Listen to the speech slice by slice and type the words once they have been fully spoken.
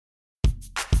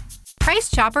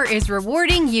Price Chopper is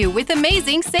rewarding you with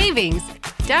amazing savings.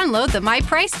 Download the My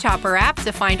Price Chopper app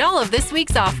to find all of this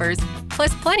week's offers,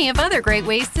 plus plenty of other great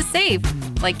ways to save,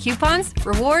 like coupons,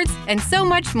 rewards, and so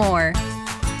much more.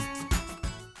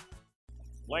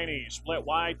 Blaney split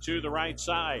wide to the right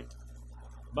side.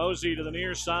 Mosey to the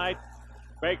near side.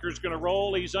 Baker's going to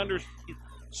roll. He's under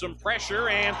some pressure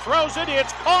and throws it.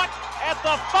 It's caught at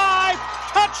the 5.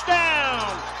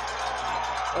 Touchdown!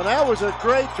 And that was a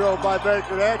great throw by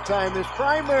Baker that time. His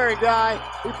primary guy,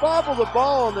 he bobbled the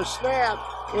ball on the snap,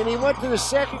 and he went to the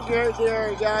secondary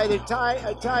guy, the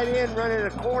tight end running a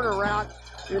corner route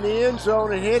in the end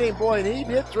zone and hit him. Boy, and he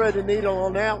did thread the needle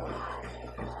on that one.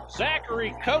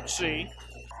 Zachary Coetzee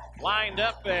lined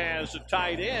up as a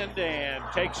tight end and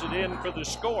takes it in for the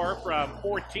score from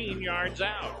 14 yards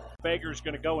out. Baker's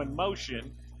going to go in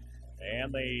motion,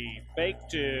 and they fake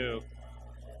to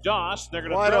Doss. They're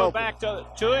going to throw it back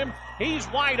to him. He's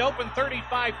wide open,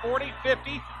 35, 40,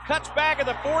 50. Cuts back at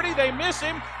the 40. They miss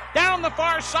him down the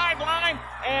far sideline,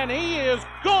 and he is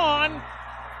gone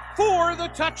for the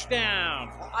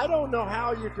touchdown. I don't know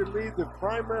how you could leave the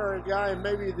primary guy and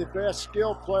maybe the best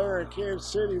skill player in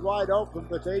Kansas City wide open,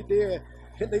 but they did.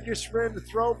 And they just ran the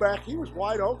throwback. He was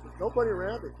wide open. Nobody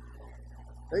around him.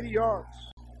 80 yards.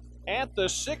 At the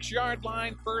 6-yard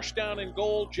line, first down and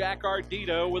goal, Jack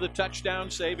Ardito with a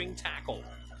touchdown-saving tackle.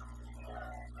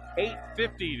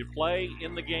 8:50 to play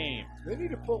in the game. They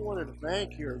need to put one in the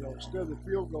bank here, though, instead of the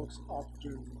field goal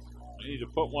opportunity. They need to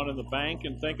put one in the bank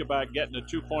and think about getting a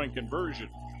 2-point conversion.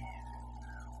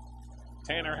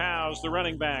 Tanner Howes, the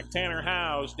running back. Tanner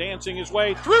Howes dancing his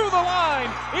way through the line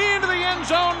into the end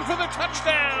zone for the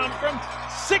touchdown from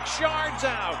 6 yards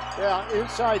out. Yeah,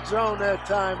 inside zone that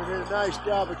time, and did a nice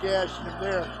job of gashing him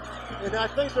there. And I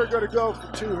think they're going to go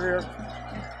for 2 here.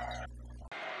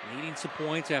 Needing some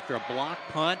points after a block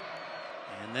punt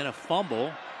and then a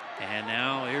fumble. And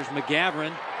now here's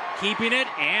McGavran keeping it,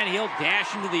 and he'll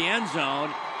dash into the end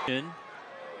zone.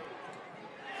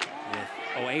 With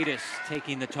Oatis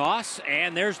taking the toss,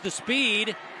 and there's the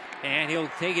speed, and he'll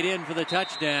take it in for the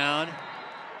touchdown.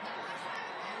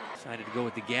 Decided to go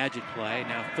with the gadget play.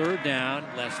 Now 3rd down,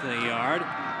 less than a yard.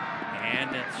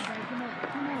 And it's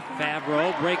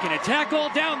Favreau breaking a tackle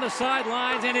down the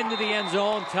sidelines and into the end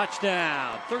zone.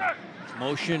 Touchdown.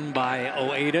 Motion by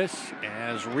Oatis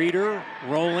as Reeder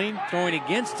rolling, throwing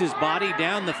against his body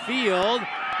down the field.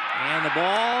 And the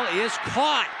ball is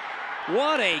caught.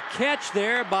 What a catch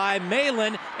there by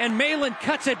Malin, and Malin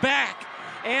cuts it back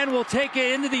and will take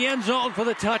it into the end zone for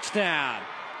the touchdown.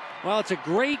 Well, it's a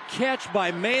great catch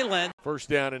by Malin. First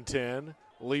down and 10.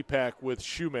 Lepak with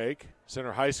Shoemake.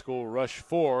 Center High School rush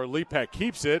 4. Lepak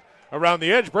keeps it around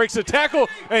the edge, breaks a tackle,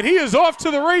 and he is off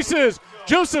to the races.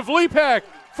 Joseph Lepak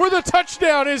for the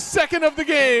touchdown, his 2nd of the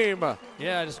game.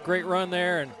 Yeah, just a great run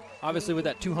there, and obviously with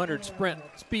that 200 sprint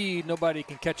speed, nobody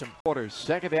can catch him. Porter's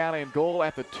 2nd down and goal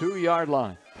at the 2-yard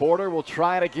line. Porter will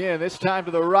try it again, this time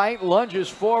to the right, lunges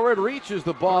forward, reaches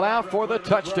the ball out for the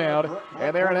touchdown,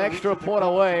 and they're an extra point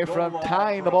away from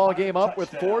tying the ball game up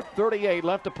with 4:38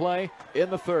 left to play in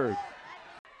the 3rd.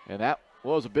 And that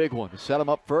was a big one to set them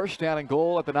up first down and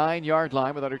goal at the 9-yard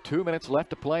line with under 2 minutes left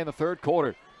to play in the 3rd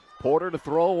quarter. Porter to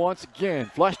throw once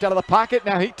again. Flushed out of the pocket.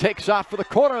 Now he takes off for the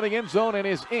corner of the end zone and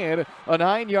is in. A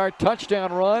 9-yard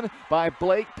touchdown run by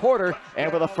Blake Porter.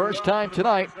 And for the first time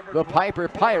tonight, the Piper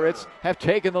Pirates have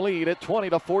taken the lead at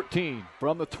 20-14.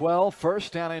 From the 12,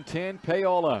 first down and 10,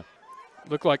 Payola.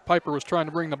 Looked like Piper was trying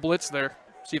to bring the blitz there.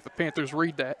 See if the Panthers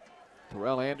read that.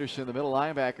 Terrell Anderson, the middle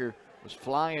linebacker, was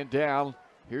flying down.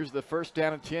 Here's the first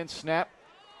down and 10 snap.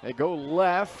 They go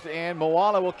left, and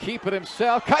Moala will keep it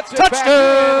himself. Cuts it back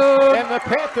in, and the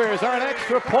Panthers are an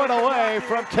extra point away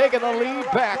from taking the lead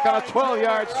back on a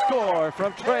 12-yard score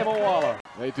from Trey Moala.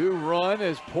 They do run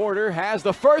as Porter has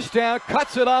the first down,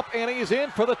 cuts it up, and he's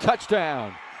in for the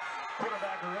touchdown.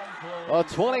 A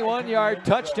 21-yard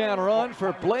touchdown run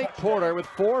for Blake Porter with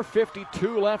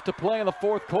 4:52 left to play in the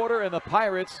 4th quarter, and the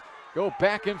Pirates go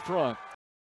back in front.